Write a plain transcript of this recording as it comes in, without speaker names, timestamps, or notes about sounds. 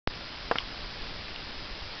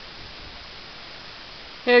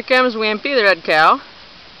Here comes Wimpy, the red cow,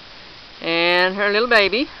 and her little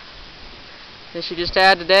baby that she just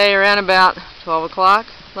had today around about 12 o'clock,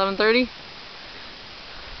 11:30.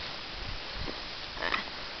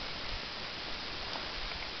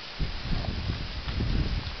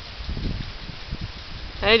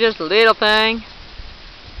 Hey, just a little thing.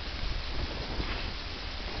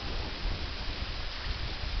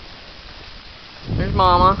 There's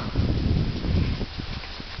Mama.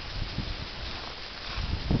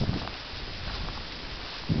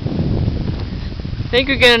 I think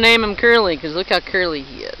we're gonna name him Curly, because look how curly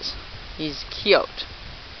he is. He's cute.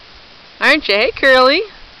 Aren't you? Hey, Curly.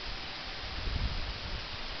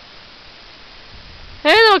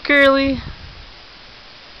 Hello, Curly.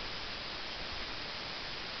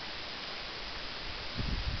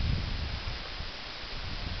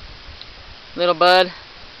 Little bud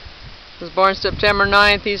was born September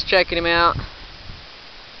 9th. He's checking him out.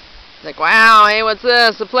 He's like, wow, hey, what's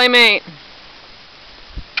this? A playmate.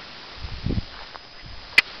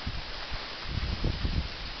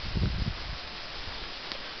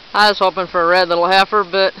 I was hoping for a red little heifer,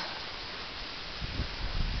 but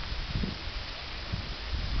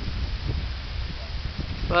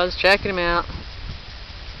was checking him out.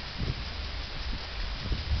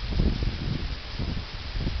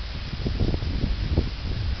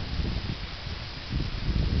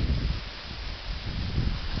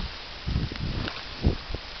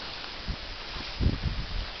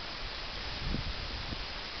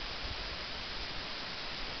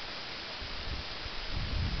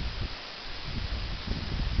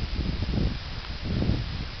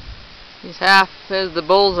 He's half, the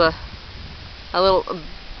bull's a little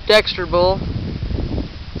Dexter bull,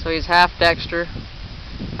 so he's half Dexter,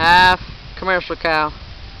 half commercial cow.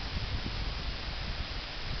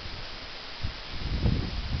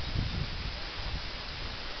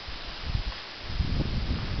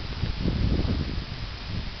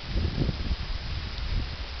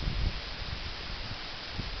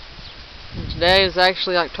 And today is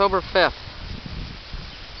actually October 5th.